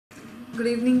Good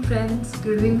evening, friends.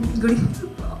 Good evening. Good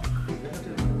evening.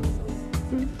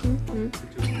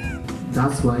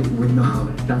 That's why we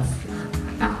know that's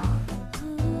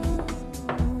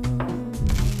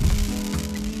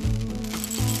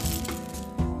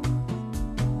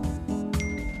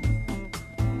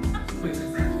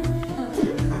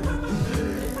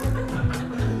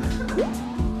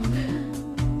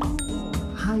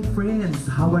Hi friends,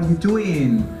 how are you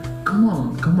doing? Come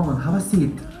on, have a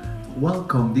seat.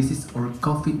 Welcome, this is our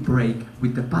coffee break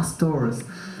with the pastors.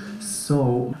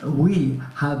 So, we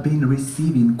have been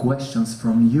receiving questions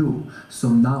from you. So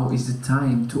now is the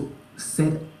time to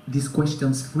set these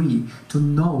questions free, to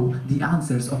know the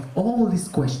answers of all these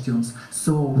questions.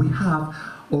 So we have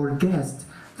our guest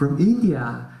from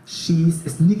India. She's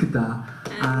Snigdha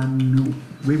and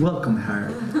we welcome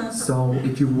her. So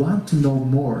if you want to know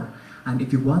more, and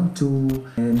if you want to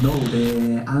know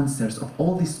the answers of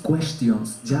all these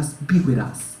questions, just be with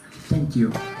us. Thank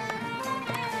you.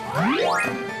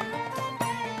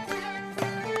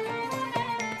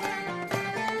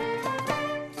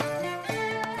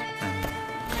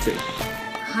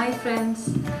 Hi,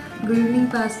 friends. Good evening,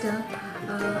 Pastor.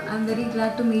 I'm very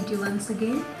glad to meet you once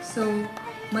again. So,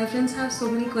 my friends have so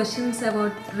many questions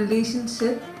about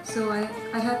relationship. So,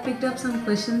 I have picked up some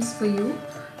questions for you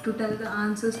to tell the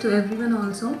answers to everyone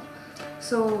also.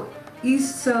 So,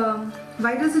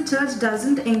 why does the church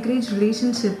doesn't encourage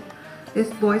relationship?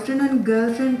 If boyfriend and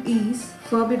girlfriend is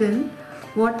forbidden,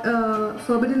 what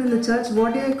forbidden in the church,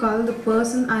 what do I call the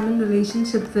person I'm in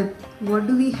relationship with? What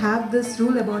do we have this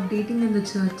rule about dating in the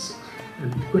church?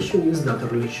 The question is that a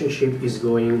relationship is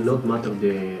going not matter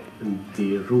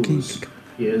the rules.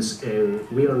 Yes, and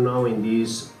we are now in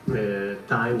this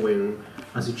time when,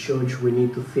 as a church, we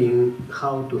need to think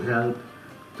how to help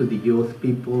to the youth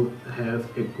people have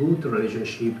a good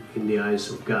relationship in the eyes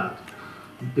of God.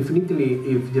 Definitely,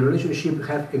 if the relationship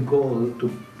have a goal to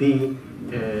be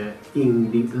in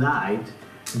the light,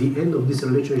 the end of this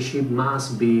relationship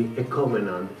must be a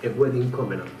covenant, a wedding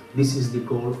covenant. This is the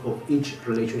goal of each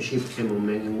relationship among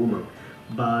man and woman.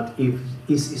 But if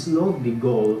this is not the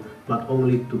goal, but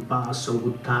only to pass some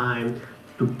good time,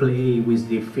 to play with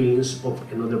the feelings of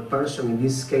another person, in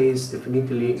this case,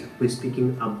 definitely we're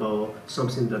speaking about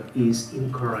something that is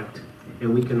incorrect,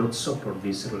 and we cannot support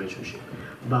this relationship.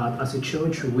 But as a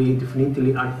church, we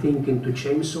definitely are thinking to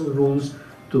change some rules,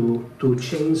 to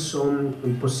change some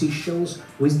positions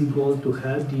with the goal to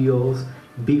help the youth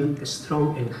build a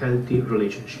strong and healthy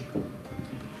relationship.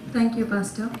 Thank you,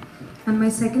 Pastor. And my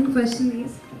second question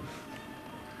is,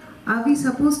 are we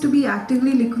supposed to be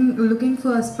actively looking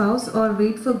for a spouse or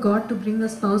wait for God to bring a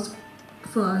spouse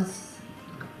for us?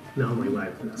 Now my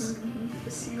wife does.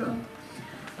 Спасибо.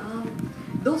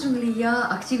 Должен ли я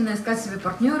активно искать себе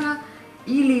партнера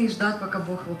или ждать, пока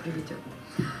Бог его приведет?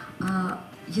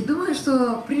 Я думаю,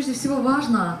 что прежде всего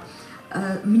важно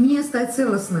мне стать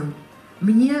целостным,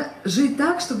 мне жить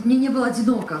так, чтобы мне не было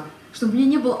одиноко, чтобы мне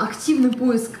не был активный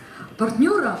поиск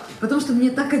партнера, потому что мне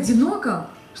так одиноко,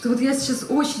 что вот я сейчас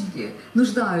очень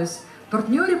нуждаюсь в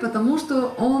партнере, потому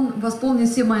что он восполнит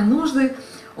все мои нужды,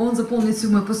 он заполнит всю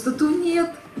мою пустоту.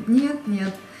 Нет.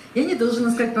 Я не должен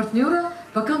искать партнера,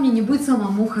 пока мне не будет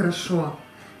самому хорошо,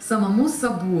 самому с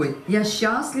собой. Я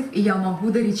счастлив, и я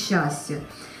могу дарить счастье.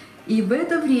 И в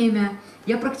это время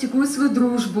я практикую свою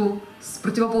дружбу с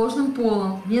противоположным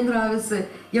полом. Мне нравится,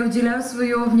 я уделяю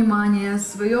свое внимание,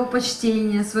 свое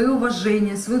почтение, свое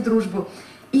уважение, свою дружбу.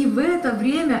 И в это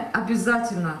время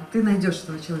обязательно ты найдешь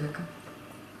этого человека.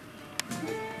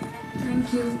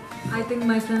 Thank you. I think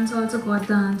my friends also got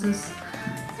the answers.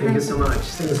 Thank you so much.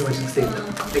 Thank you so much, Christina.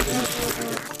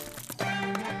 Thank you.